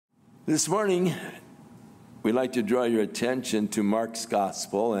This morning, we'd like to draw your attention to Mark's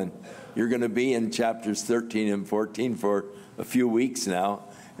Gospel, and you're going to be in chapters 13 and 14 for a few weeks now,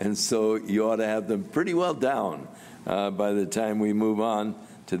 and so you ought to have them pretty well down by the time we move on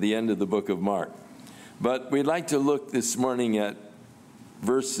to the end of the book of Mark. But we'd like to look this morning at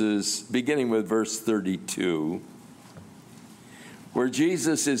verses, beginning with verse 32, where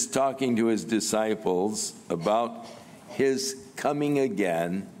Jesus is talking to his disciples about his coming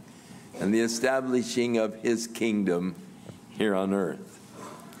again and the establishing of his kingdom here on earth.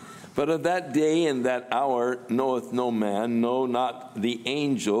 But of that day and that hour knoweth no man, no, not the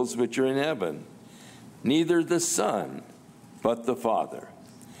angels which are in heaven, neither the Son, but the Father.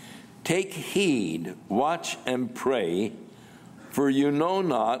 Take heed, watch and pray, for you know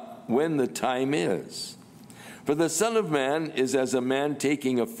not when the time is. For the Son of Man is as a man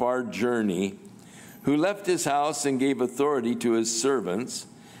taking a far journey, who left his house and gave authority to his servants,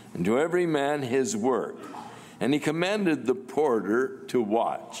 and to every man his work. And he commanded the porter to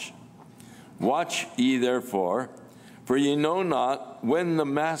watch. Watch ye therefore, for ye know not when the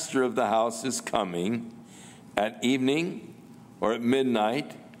master of the house is coming, at evening, or at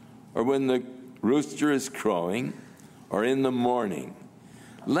midnight, or when the rooster is crowing, or in the morning,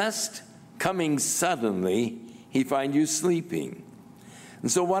 lest coming suddenly he find you sleeping. And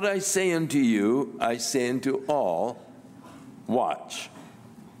so what I say unto you, I say unto all, watch.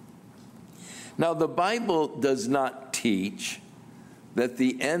 Now, the Bible does not teach that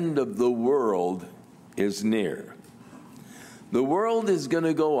the end of the world is near. The world is going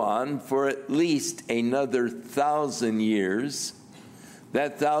to go on for at least another 1,000 years.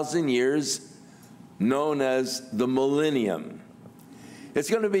 That 1,000 years known as the millennium. It's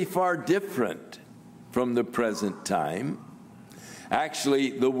going to be far different from the present time.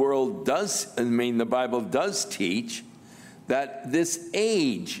 Actually, the Bible does teach that this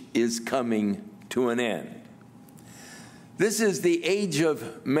age is coming to an end. This is the age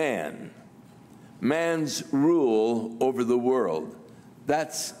of man, man's rule over the world.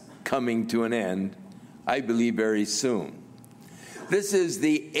 That's coming to an end, I believe, very soon. This is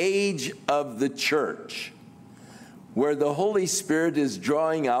the age of the church, where the Holy Spirit is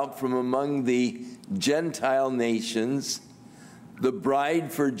drawing out from among the Gentile nations the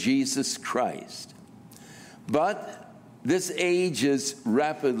bride for Jesus Christ. But this age is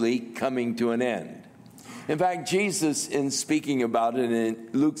rapidly coming to an end. In fact, Jesus, in speaking about it in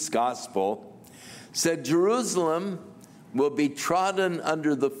Luke's Gospel, said Jerusalem will be trodden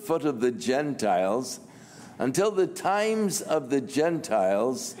under the foot of the Gentiles until the times of the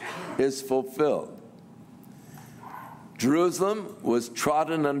Gentiles is fulfilled. Jerusalem was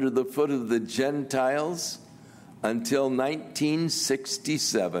trodden under the foot of the Gentiles until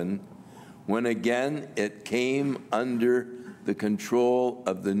 1967, when again it came under the control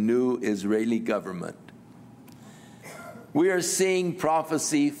of the new Israeli government. We are seeing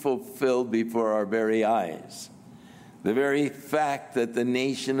prophecy fulfilled before our very eyes. The very fact that the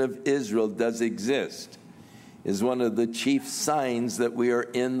nation of Israel does exist is one of the chief signs that we are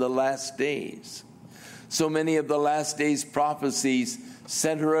in the last days. So many of the last days prophecies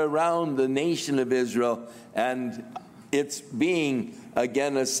center around the nation of Israel and it's being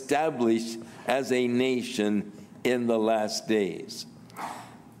again established as a nation in the last days.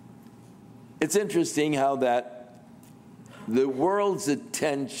 It's interesting how that the world's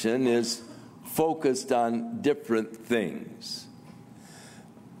attention is focused on different things.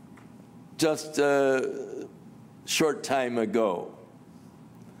 Just a short time ago,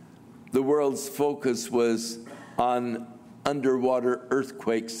 the world's focus was on underwater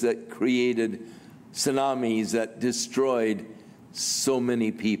earthquakes that created tsunamis that destroyed so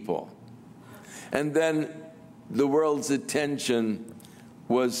many people. And then the world's attention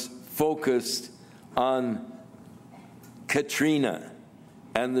was focused on Katrina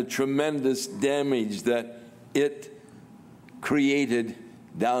and the tremendous damage that it created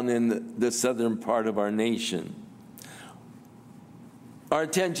down in the southern part of our nation. Our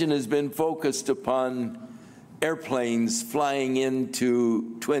attention has been focused upon airplanes flying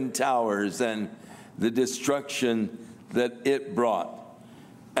into Twin Towers and the destruction that it brought.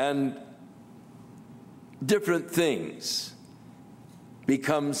 And different things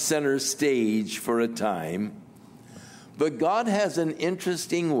become center stage for a time. But God has an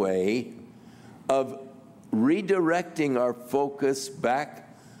interesting way of redirecting our focus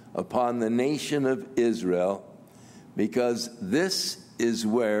back upon the nation of Israel, because this is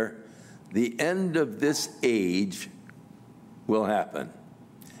where the end of this age will happen,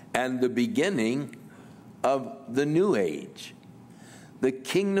 and the beginning of the new age, the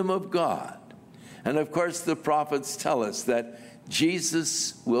kingdom of God. And of course, the prophets tell us that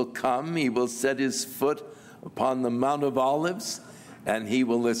Jesus will come. He will set his foot upon the Mount of Olives, and he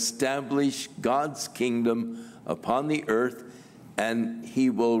will establish God's kingdom upon the earth, and he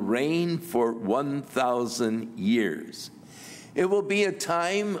will reign for 1,000 years. It will be a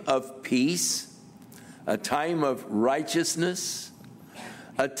time of peace, a time of righteousness,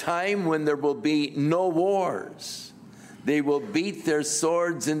 a time when there will be no wars. They will beat their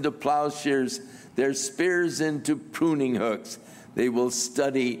swords into plowshares, their spears into pruning hooks. They will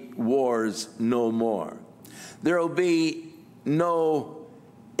study wars no more. There will be no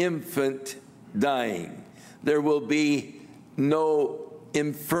infant dying. There will be no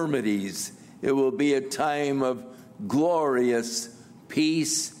infirmities. It will be a time of glorious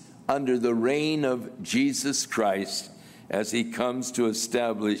peace under the reign of Jesus Christ as he comes to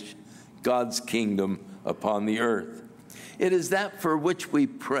establish God's kingdom upon the earth. It is that for which we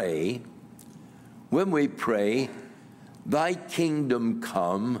pray when we pray, "Thy kingdom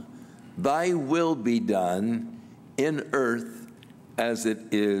come, thy will be done in earth as it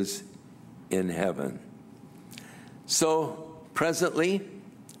is in heaven." So presently,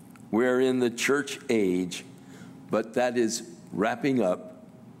 we're in the church age, but that is wrapping up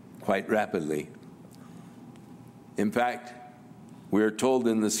quite rapidly. In fact, we are told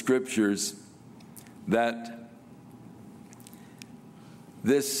in the scriptures that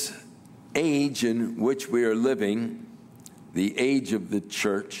this age in which we are living, the age of the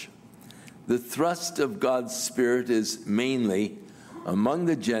church, the thrust of God's Spirit is mainly among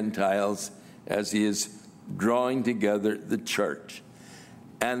the Gentiles as he is drawing together the church.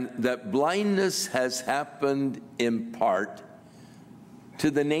 And that blindness has happened in part to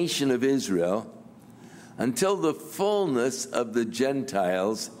the nation of Israel until the fullness of the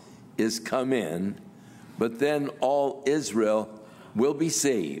Gentiles is come in, but then all Israel will be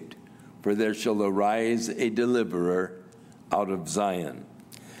saved, for there shall arise a deliverer out of Zion.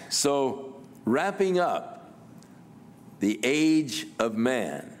 So, wrapping up the age of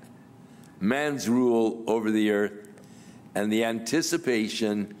man, man's rule over the earth, and the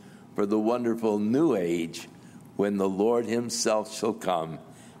anticipation for the wonderful new age when the Lord himself shall come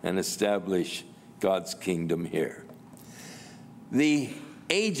and establish God's kingdom here. The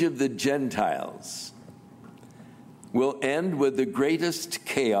age of the Gentiles will end with the greatest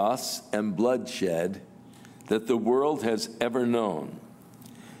chaos and bloodshed that the world has ever known.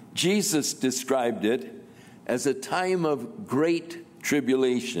 Jesus described it as a time of great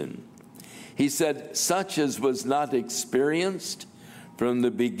tribulation. He said, "Such as was not experienced from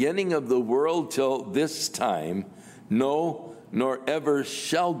the beginning of the world till this time, no, nor ever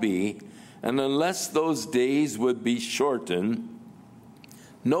shall be, and unless those days would be shortened,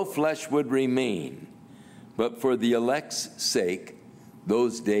 no flesh would remain. But for the elect's sake,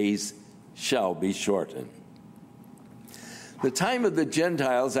 those days shall be shortened." The time of the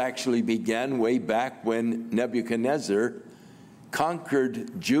Gentiles actually began way back when Nebuchadnezzar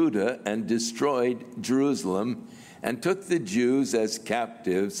conquered Judah and destroyed Jerusalem and took the Jews as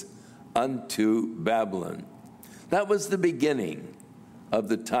captives unto Babylon. That was the beginning of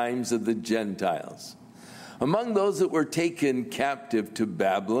the times of the Gentiles. Among those that were taken captive to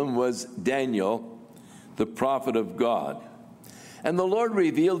Babylon was Daniel, the prophet of God. And the Lord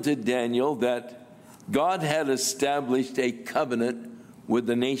revealed to Daniel that God had established a covenant with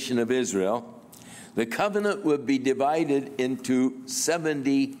the nation of Israel. The covenant would be divided into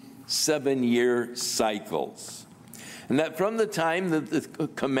 77-year cycles. And that from the time that the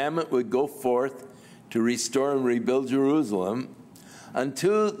commandment would go forth to restore and rebuild Jerusalem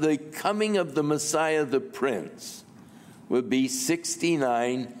until the coming of the Messiah, the Prince, would be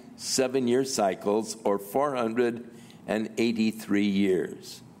 69 7-year cycles, or 483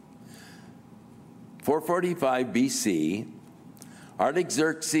 years. 445 BC,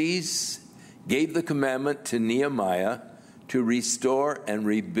 Artaxerxes gave the commandment to Nehemiah to restore and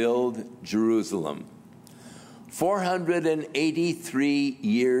rebuild Jerusalem. 483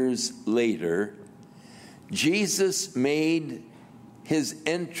 years later, Jesus made his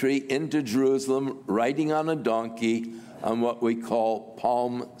entry into Jerusalem riding on a donkey on what we call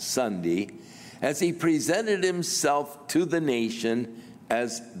Palm Sunday, as he presented himself to the nation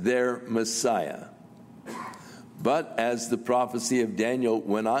as their Messiah. But as the prophecy of Daniel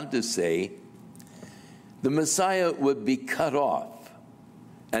went on to say, the Messiah would be cut off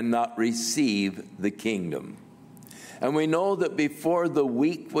and not receive the kingdom. And we know that before the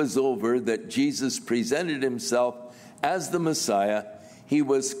week was over that Jesus presented himself as the Messiah, he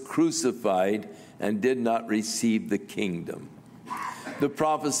was crucified and did not receive the kingdom. The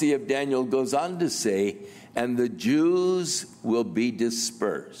prophecy of Daniel goes on to say, "And the Jews will be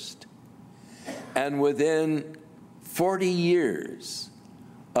dispersed, and within 40 years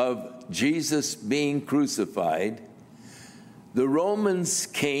of Jesus being crucified, the Romans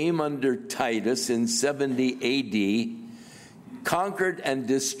came under Titus in 70 AD, conquered and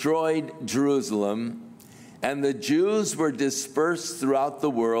destroyed Jerusalem, and the Jews were dispersed throughout the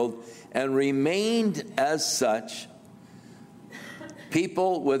world and remained as such,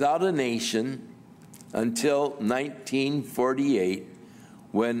 people without a nation, until 1948,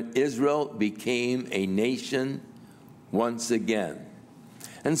 when Israel became a nation once again.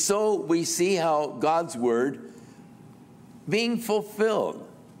 And so we see how God's word being fulfilled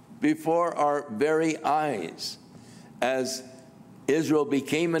before our very eyes. As Israel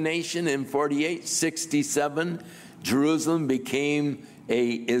became a nation in 48, 67, Jerusalem became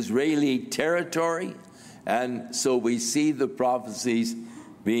a Israeli territory. And so we see the prophecies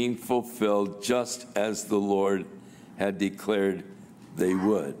being fulfilled just as the Lord had declared they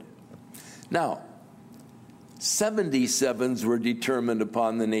would. Now, 77s were determined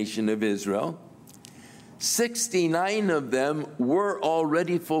upon the nation of Israel. 69 of them were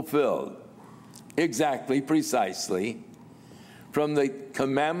already fulfilled, exactly, precisely, from the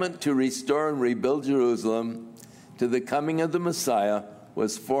commandment to restore and rebuild Jerusalem to the coming of the Messiah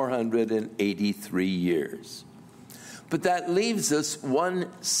was 483 years. But that leaves us one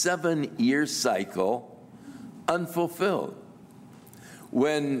 7-year cycle unfulfilled.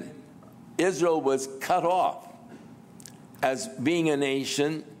 When Israel was cut off as being a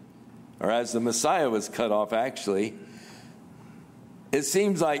nation, or as the Messiah was cut off actually, it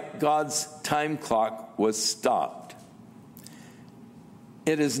seems like God's time clock was stopped.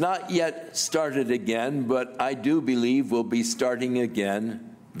 It has not yet started again, but I do believe will be starting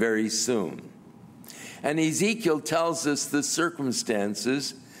again very soon. And Ezekiel tells us the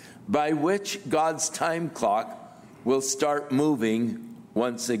circumstances by which God's time clock will start moving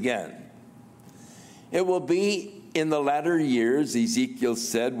once again. It will be in the latter years, Ezekiel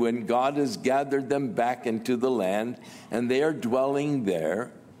said, when God has gathered them back into the land and they are dwelling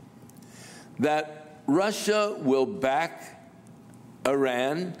there, that Russia will back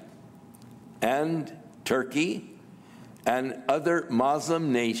Iran and Turkey and other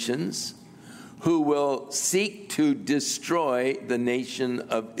Muslim nations who will seek to destroy the nation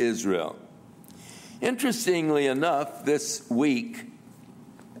of Israel. Interestingly enough, this week,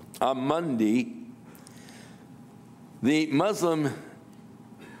 on Monday, the Muslim,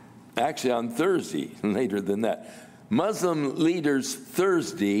 actually on Thursday, later than that, Muslim leaders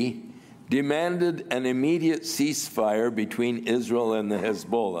Thursday demanded an immediate ceasefire between Israel and the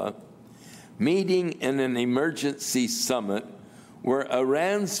Hezbollah, meeting in an emergency summit where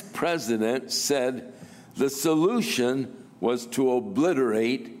Iran's president said the solution was to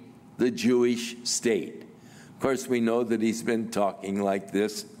obliterate the Jewish state. Of course, we know that he's been talking like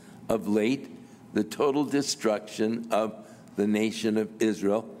this of late, the total destruction of the nation of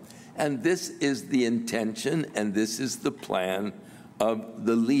Israel. And this is the intention and this is the plan of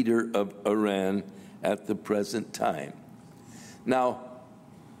the leader of Iran at the present time. Now,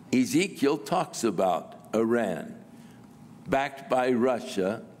 Ezekiel talks about Iran, backed by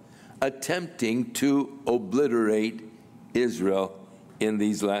Russia, attempting to obliterate Israel in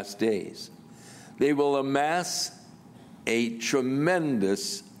these last days. They will amass a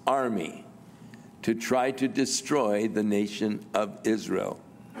tremendous army to try to destroy the nation of Israel.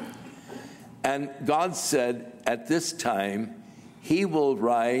 And God said at this time, he will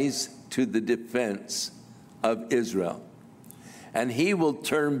rise to the defense of Israel. And he will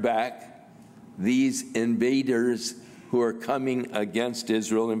turn back these invaders who are coming against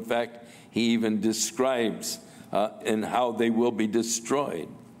Israel. In fact, he even describes in how they will be destroyed.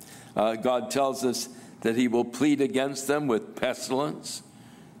 God tells us that he will plead against them with pestilence,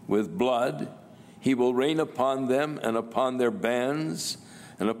 with blood. He will rain upon them and upon their bands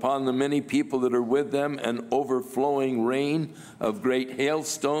and upon the many people that are with them an overflowing rain of great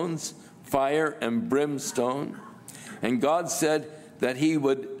hailstones, fire and brimstone. And God said that he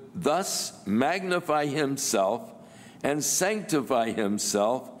would thus magnify himself and sanctify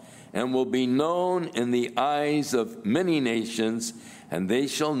himself, and will be known in the eyes of many nations, and they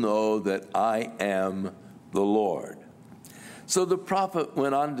shall know that I am the Lord. So the prophet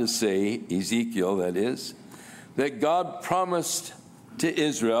went on to say, Ezekiel that is, that God promised to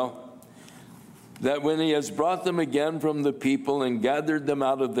Israel that when he has brought them again from the people and gathered them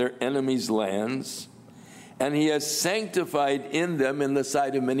out of their enemies' lands, and he has sanctified in them in the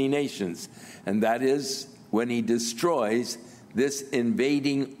sight of many nations, and that is when he destroys this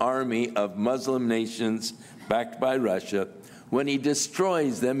invading army of Muslim nations backed by Russia, when he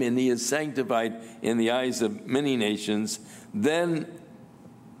destroys them and he is sanctified in the eyes of many nations, then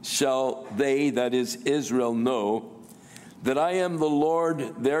shall they, that is Israel, know that I am the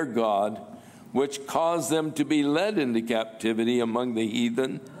Lord their God, which caused them to be led into captivity among the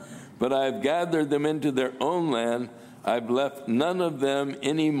heathen, but I have gathered them into their own land. I've left none of them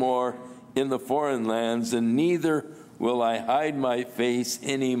any more in the foreign lands, and neither will I hide my face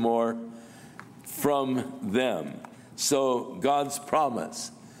any more from them. So God's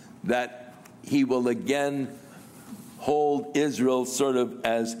promise that he will again hold Israel sort of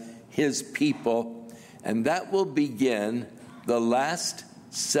as his people, and that will begin the last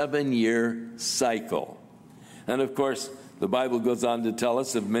 7-year cycle. And of course, the Bible goes on to tell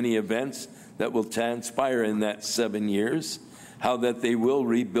us of many events that will transpire in that 7 years, how that they will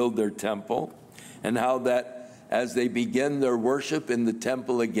rebuild their temple, and how that as they begin their worship in the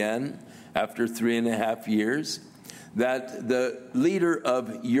temple again after 3.5 years, that the leader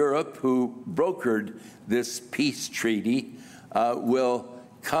of Europe who brokered this peace treaty will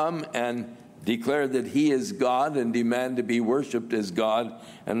come and declare that he is God and demand to be worshiped as God,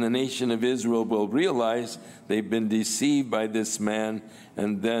 and the nation of Israel will realize they've been deceived by this man,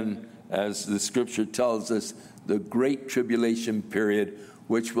 and then, as the scripture tells us, the great tribulation period,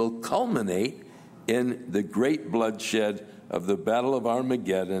 which will culminate in the great bloodshed of the Battle of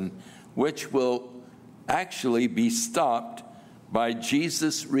Armageddon, which will actually be stopped by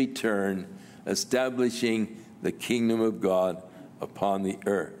Jesus' return, establishing the kingdom of God upon the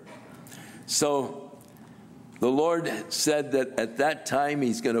earth. So the Lord said that at that time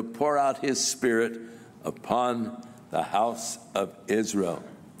he's going to pour out his Spirit upon the house of Israel.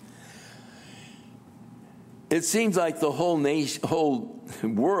 It seems like the whole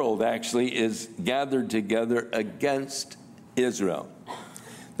world actually is gathered together against Israel.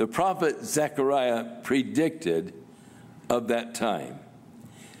 The prophet Zechariah predicted of that time.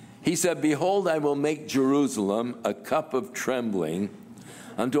 He said, "Behold, I will make Jerusalem a cup of trembling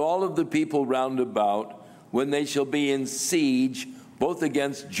unto all of the people round about, when they shall be in siege both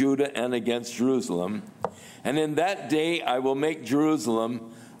against Judah and against Jerusalem. And in that day I will make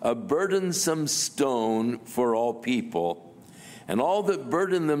Jerusalem a burdensome stone for all people, and all that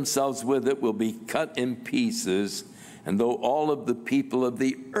burden themselves with it will be cut in pieces, and though all of the people of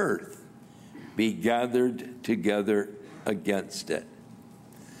the earth be gathered together against it."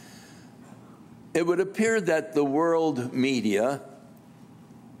 It would appear that the world media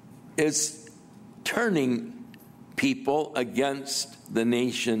is turning people against the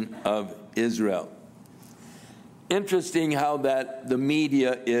nation of Israel. Interesting how that the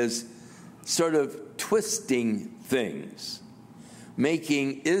media is sort of twisting things,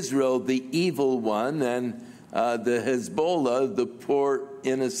 making Israel the evil one and the Hezbollah the poor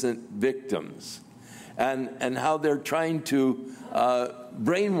innocent victims, and how they're trying to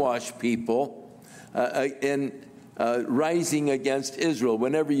brainwash people in rising against Israel.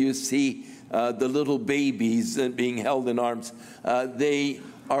 Whenever you see the little babies being held in arms, they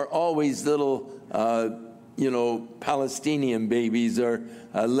are always little Palestinian babies or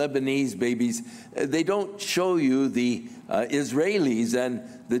Lebanese babies. They don't show you the Israelis and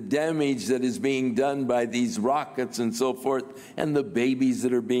the damage that is being done by these rockets and so forth, and the babies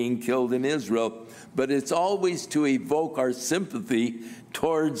that are being killed in Israel. But it's always to evoke our sympathy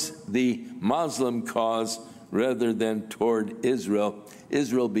towards the Muslim cause rather than toward Israel.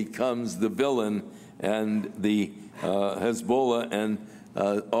 Israel becomes the villain, and the Hezbollah and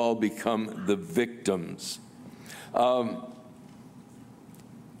all become the victims.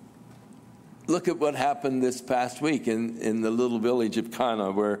 Look at what happened this past week in the little village of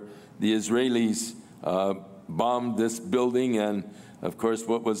Kana, where the Israelis bombed this building, and of course,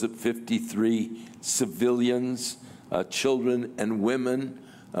 53 civilians, children and women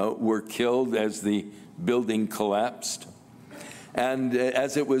were killed as the building collapsed. And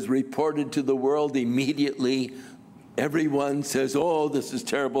as it was reported to the world, immediately everyone says, "Oh, this is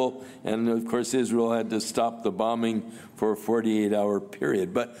terrible." And of course, Israel had to stop the bombing for a 48-hour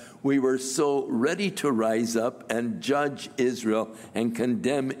period. But we were so ready to rise up and judge Israel and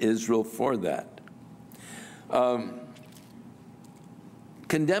condemn Israel for that.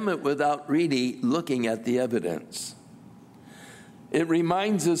 Condemn it without really looking at the evidence. It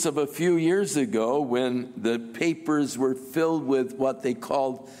reminds us of a few years ago when the papers were filled with what they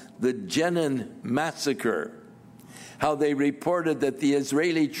called the Jenin massacre. How they reported that the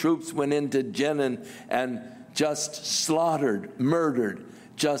Israeli troops went into Jenin and just slaughtered, murdered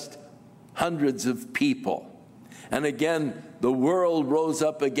just hundreds of people. And again, the world rose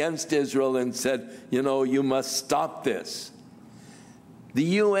up against Israel and said, you must stop this. The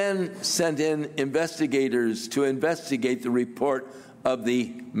UN sent in investigators to investigate the report of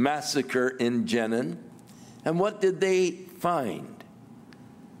the massacre in Jenin. And what did they find?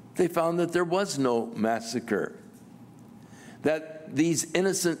 They found that there was no massacre. that these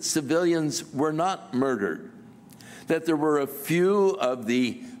innocent civilians were not murdered, that there were a few of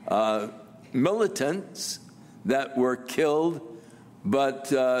the militants that were killed, but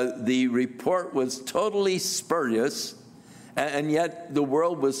the report was totally spurious, and yet the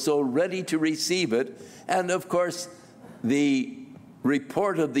world was so ready to receive it. And of course, the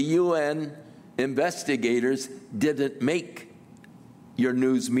report of the UN investigators didn't make your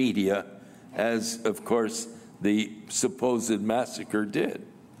news media, as of course the supposed massacre did.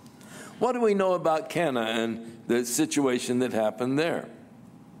 What do we know about Cana and the situation that happened there?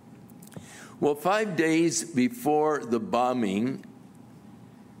 Well, 5 days before the bombing,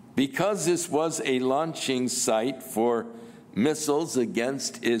 because this was a launching site for missiles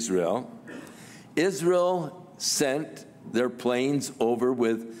against Israel, Israel sent their planes over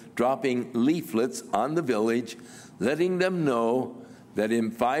with dropping leaflets on the village, letting them know that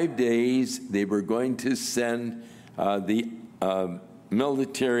in 5 days they were going to send the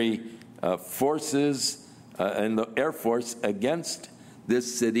military forces and the Air Force against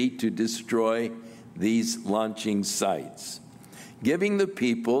this city to destroy these launching sites, giving the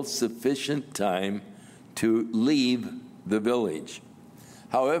people sufficient time to leave the village.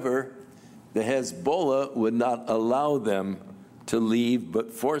 However, the Hezbollah would not allow them to leave,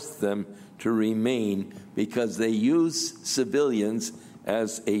 but forced them to remain because they use civilians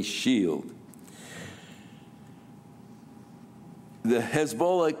as a shield. The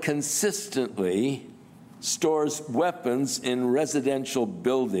Hezbollah consistently stores weapons in residential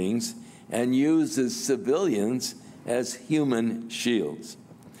buildings and uses civilians as human shields.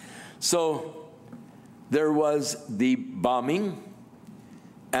 So there was the bombing,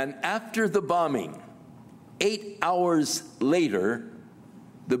 and after the bombing, 8 hours later,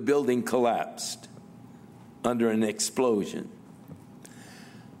 the building collapsed under an explosion.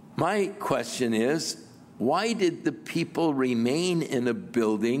 My question is, why did the people remain in a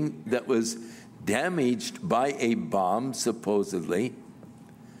building that was damaged by a bomb, supposedly,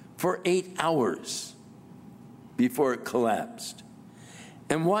 for 8 hours before it collapsed?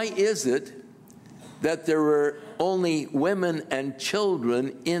 And why is it that there were only women and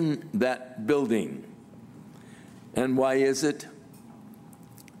children in that building? And why is it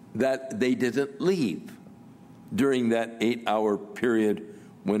that they didn't leave during that 8-hour period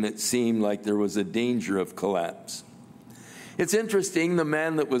when it seemed like there was a danger of collapse? It's interesting, the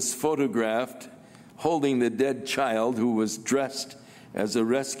man that was photographed holding the dead child, who was dressed as a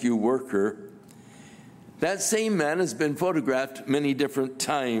rescue worker, that same man has been photographed many different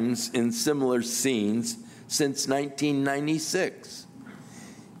times in similar scenes since 1996.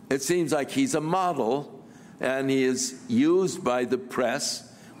 It seems like he's a model, and he is used by the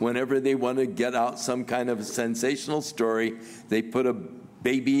press whenever they want to get out some kind of a sensational story. They put a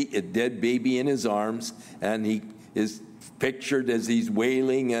dead baby in his arms, and he is pictured as he's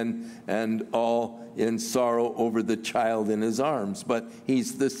wailing and all in sorrow over the child in his arms. But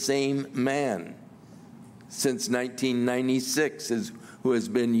he's the same man since 1996 who has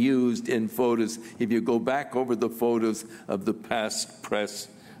been used in photos. If you go back over the photos of the past press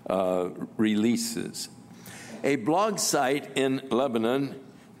releases. A blog site in Lebanon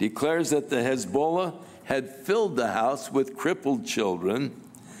declares that the Hezbollah had filled the house with crippled children,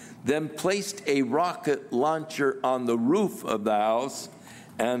 then placed a rocket launcher on the roof of the house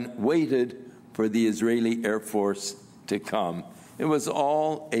and waited for the Israeli Air Force to come. It was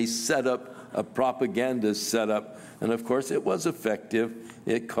all a setup, a propaganda setup, and of course it was effective.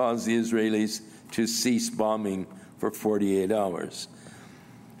 It caused the Israelis to cease bombing for 48 hours.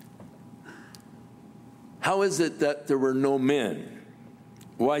 How is it that there were no men?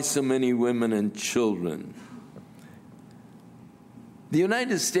 Why so many women and children? The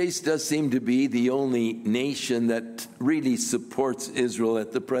United States does seem to be the only nation that really supports Israel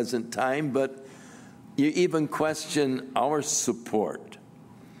at the present time, but you even question our support.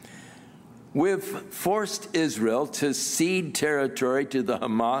 We've forced Israel to cede territory to the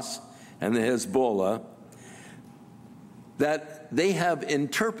Hamas and the Hezbollah that they have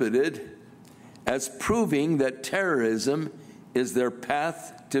interpreted as proving that terrorism is their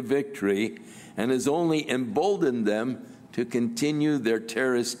path to victory and has only emboldened them to continue their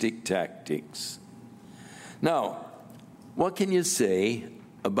terroristic tactics. Now, what can you say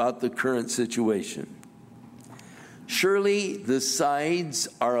about the current situation? Surely the sides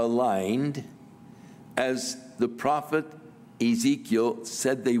are aligned, as the prophet Ezekiel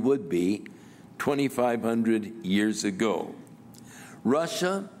said they would be 2,500 years ago.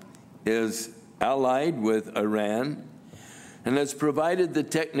 Russia is allied with Iran and has provided the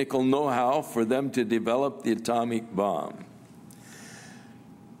technical know-how for them to develop the atomic bomb.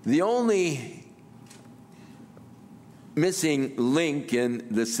 The only missing link in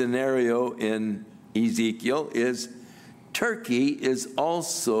the scenario in Ezekiel is Turkey is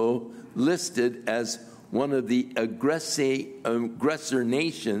also listed as one of the aggressor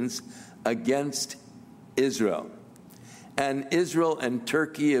nations against Israel. And Israel and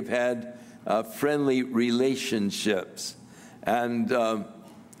Turkey have had friendly relationships and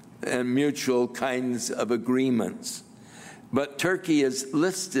mutual kinds of agreements. But Turkey is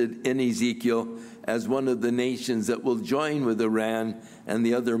listed in Ezekiel as one of the nations that will join with Iran and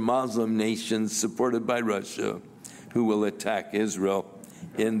the other Muslim nations supported by Russia who will attack Israel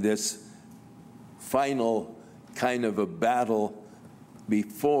in this final kind of a battle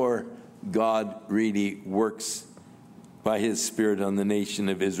before God really works by his Spirit on the nation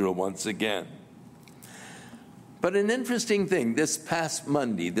of Israel once again. But an interesting thing, this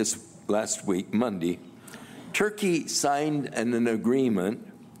last week, Monday, Turkey signed an agreement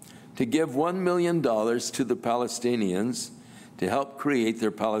to give $1 million to the Palestinians to help create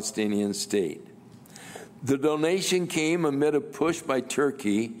their Palestinian state. The donation came amid a push by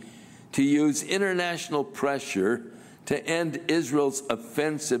Turkey to use international pressure to end Israel's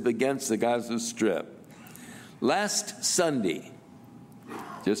offensive against the Gaza Strip. Last Sunday,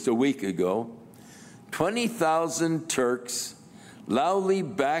 just a week ago, 20,000 Turks loudly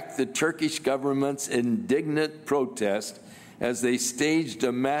backed the Turkish government's indignant protest as they staged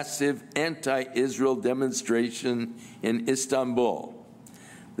a massive anti-Israel demonstration in Istanbul.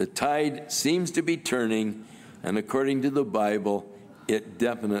 The tide seems to be turning, and according to the Bible, it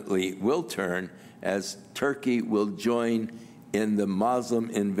definitely will turn as Turkey will join in the Muslim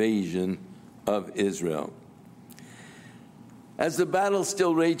invasion of Israel. As the battle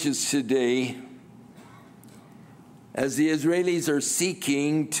still rages today, as the Israelis are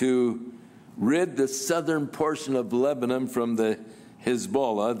seeking to rid the southern portion of Lebanon from the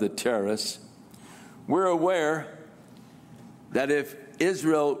Hezbollah, the terrorists, we're aware that if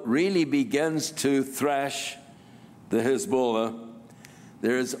Israel really begins to thrash the Hezbollah,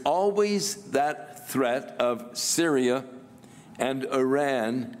 there is always that threat of Syria and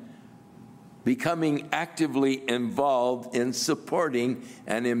Iran becoming actively involved in supporting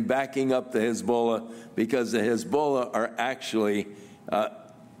and in backing up the Hezbollah, because the Hezbollah are actually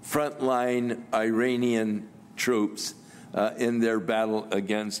frontline Iranian troops in their battle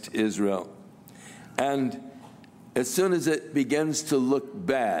against Israel. And as soon as it begins to look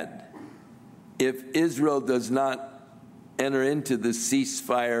bad, if Israel does not enter into the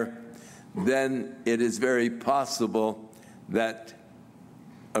ceasefire, then it is very possible that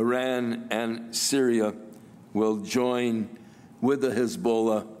Iran and Syria will join with the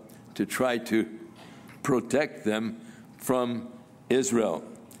Hezbollah to try to protect them from Israel.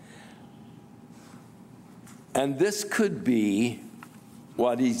 And this could be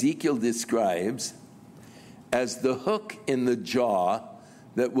what Ezekiel describes as the hook in the jaw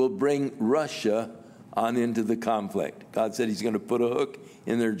that will bring Russia on into the conflict. God said he's going to put a hook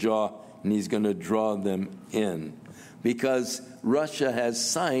in their jaw and he's going to draw them in, because Russia has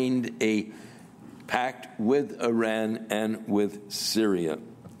signed a pact with Iran and with Syria.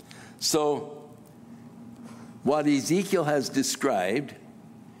 So what Ezekiel has described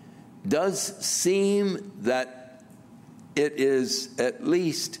does seem that it is at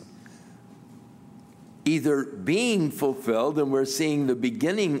least either being fulfilled, and we're seeing the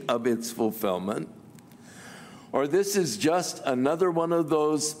beginning of its fulfillment, or this is just another one of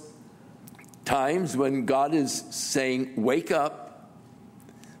those times when God is saying, wake up.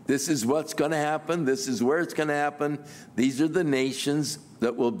 This is what's going to happen. This is where it's going to happen. These are the nations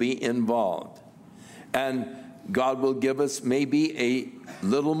that will be involved. And God will give us maybe a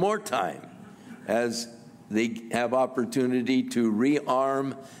little more time as they have opportunity to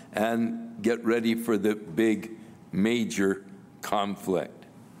rearm and get ready for the big major conflict.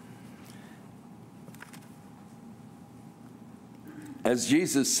 As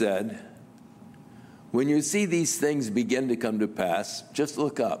Jesus said, when you see these things begin to come to pass, just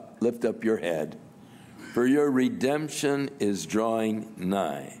look up, lift up your head, for your redemption is drawing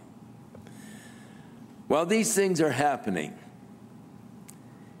nigh. While these things are happening,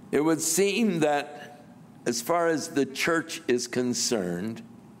 it would seem that as far as the church is concerned,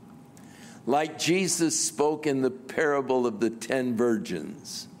 like Jesus spoke in the parable of the 10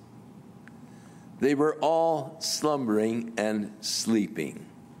 virgins, they were all slumbering and sleeping.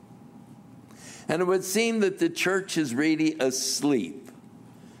 And it would seem that the church is really asleep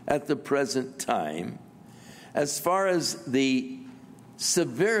at the present time as far as the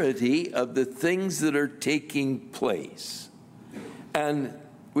severity of the things that are taking place. And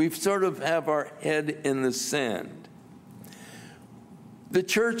we sort of have our head in the sand. The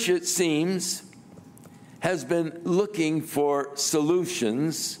church, it seems, has been looking for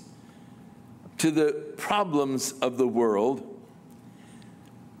solutions to the problems of the world,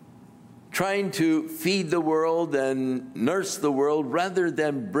 trying to feed the world and nurse the world rather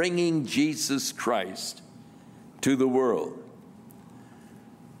than bringing Jesus Christ to the world.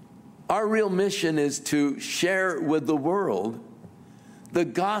 Our real mission is to share with the world the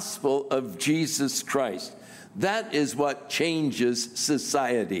gospel of Jesus Christ. That is what changes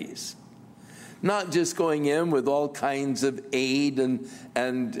societies. Not just going in with all kinds of aid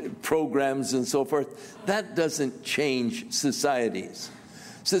and programs and so forth. That doesn't change societies.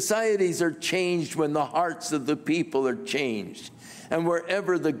 Societies are changed when the hearts of the people are changed. And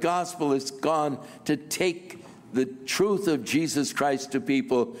wherever the gospel has gone to take the truth of Jesus Christ to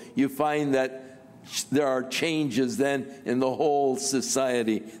people, you find that there are changes then in the whole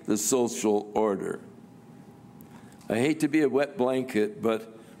society, the social order. I hate to be a wet blanket,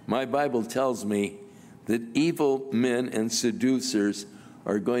 but my Bible tells me that evil men and seducers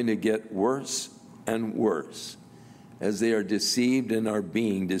are going to get worse and worse as they are deceived and are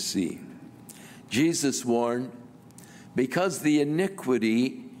being deceived. Jesus warned, because the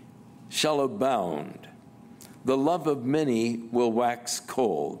iniquity shall abound, the love of many will wax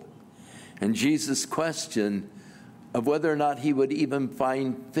cold. And Jesus questioned of whether or not he would even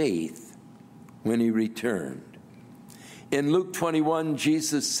find faith when he returned. In Luke 21,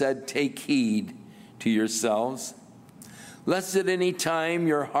 Jesus said, take heed to yourselves, lest at any time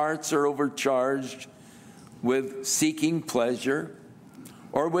your hearts are overcharged with seeking pleasure,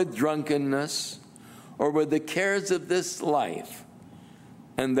 or with drunkenness, or with the cares of this life,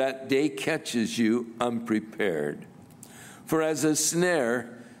 and that day catches you unprepared. For as a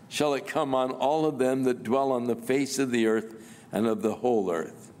snare shall it come on all of them that dwell on the face of the earth and of the whole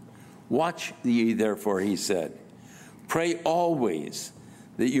earth. Watch ye therefore, he said. Pray always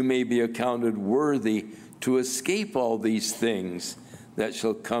that you may be accounted worthy to escape all these things that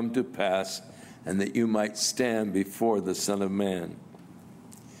shall come to pass, and that you might stand before the Son of Man.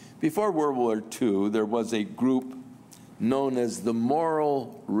 Before World War II, there was a group known as the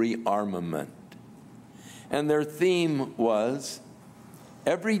Moral Rearmament. And their theme was,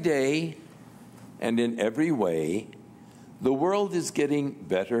 every day and in every way, the world is getting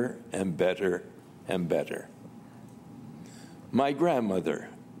better and better and better. My grandmother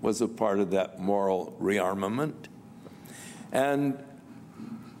was a part of that moral rearmament. And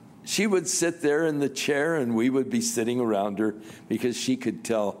she would sit there in the chair and we would be sitting around her because she could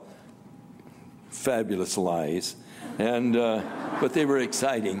tell fabulous lies. And but they were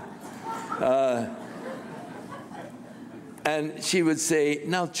exciting. And she would say,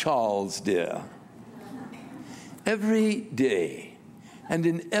 now, Charles, dear, every day and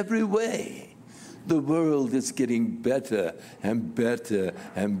in every way, the world is getting better and better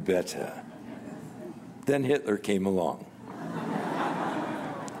and better. Then Hitler came along,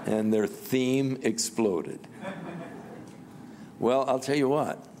 and their theme exploded. Well, I'll tell you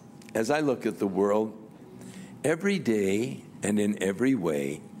what, as I look at the world, every day and in every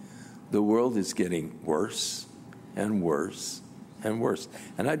way, the world is getting worse and worse and worse.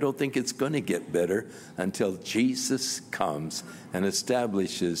 And I don't think it's going to get better until Jesus comes and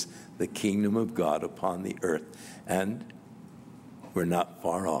establishes the kingdom of God upon the earth. And we're not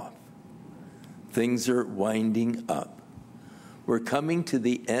far off. Things are winding up. We're coming to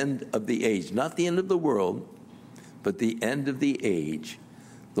the end of the age. Not the end of the world, but the end of the age.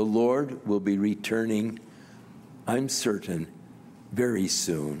 The Lord will be returning, I'm certain, very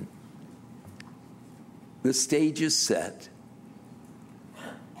soon. The stage is set.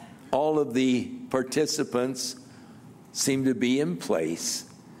 All of the participants seem to be in place.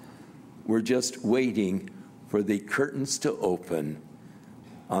 We're just waiting for the curtains to open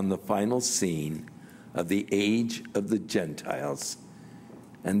on the final scene of the age of the Gentiles.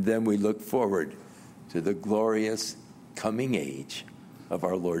 And then we look forward to the glorious coming age of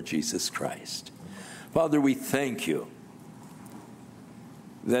our Lord Jesus Christ. Father, we thank you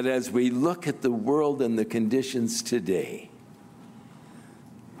that as we look at the world and the conditions today,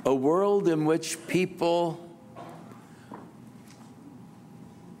 a world in which people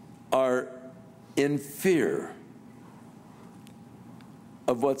are in fear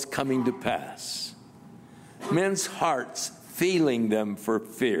of what's coming to pass, men's hearts feeling them for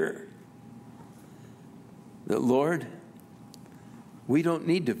fear, that, Lord, we don't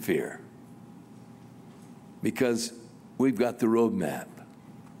need to fear because we've got the roadmap,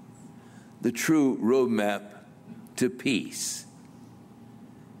 the true roadmap to peace.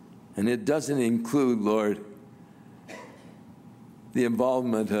 And it doesn't include, Lord, the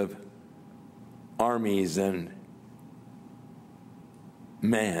involvement of armies and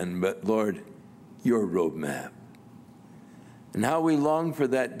man, but, Lord, your roadmap. And how we long for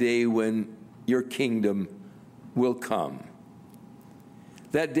that day when your kingdom will come.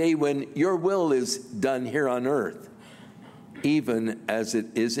 That day when your will is done here on earth, even as it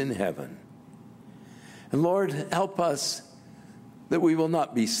is in heaven. And Lord, help us that we will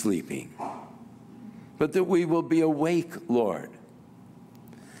not be sleeping, but that we will be awake, Lord.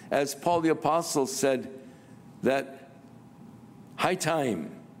 As Paul the Apostle said, that high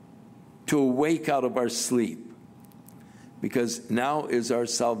time to awake out of our sleep, because now is our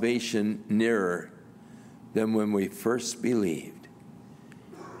salvation nearer than when we first believed.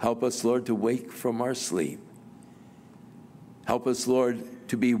 Help us, Lord, to wake from our sleep. Help us, Lord,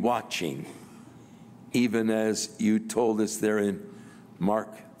 to be watching, even as you told us there in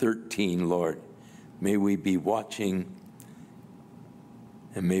Mark 13, Lord. May we be watching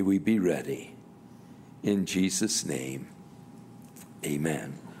and may we be ready. In Jesus' name,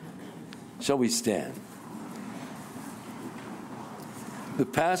 amen. Shall we stand? The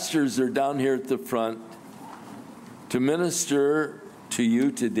pastors are down here at the front to minister to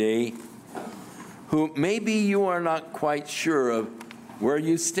you today, who maybe you are not quite sure of where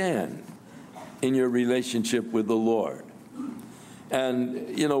you stand in your relationship with the Lord.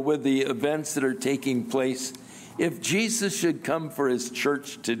 And, with the events that are taking place, if Jesus should come for his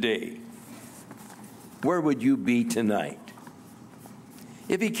church today, where would you be tonight?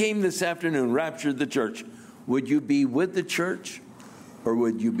 If he came this afternoon, raptured the church, would you be with the church, or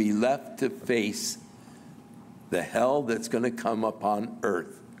would you be left to face the hell that's going to come upon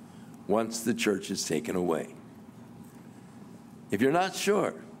earth once the church is taken away? If you're not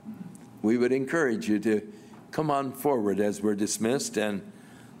sure, we would encourage you to come on forward as we're dismissed and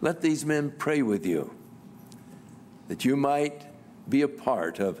let these men pray with you, that you might be a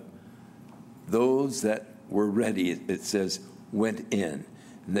part of those that were ready, it says, went in,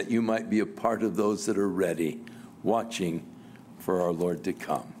 and that you might be a part of those that are ready, watching for our Lord to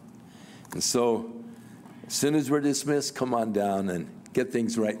come. And so, as soon as we're dismissed, come on down and get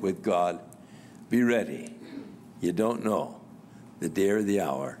things right with God. Be ready. You don't know the day or the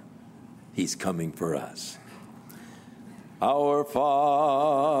hour he's coming for us. Our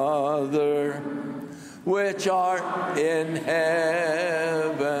Father, which art in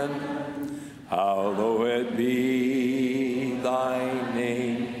heaven, hallowed be thy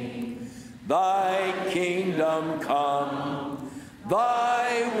name. Thy kingdom come,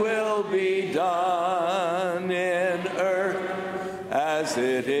 thy will be done in earth as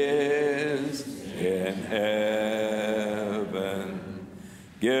it is in heaven.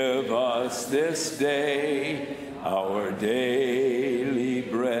 Give us this day our daily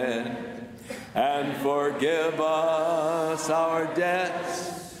bread, and forgive us our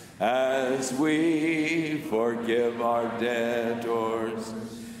debts as we forgive our debtors.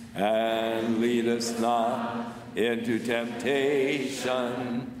 And lead us not into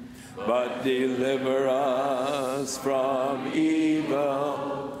temptation, but deliver us from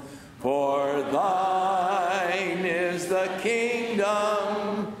evil. For thine is the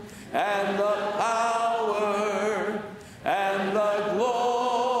kingdom and the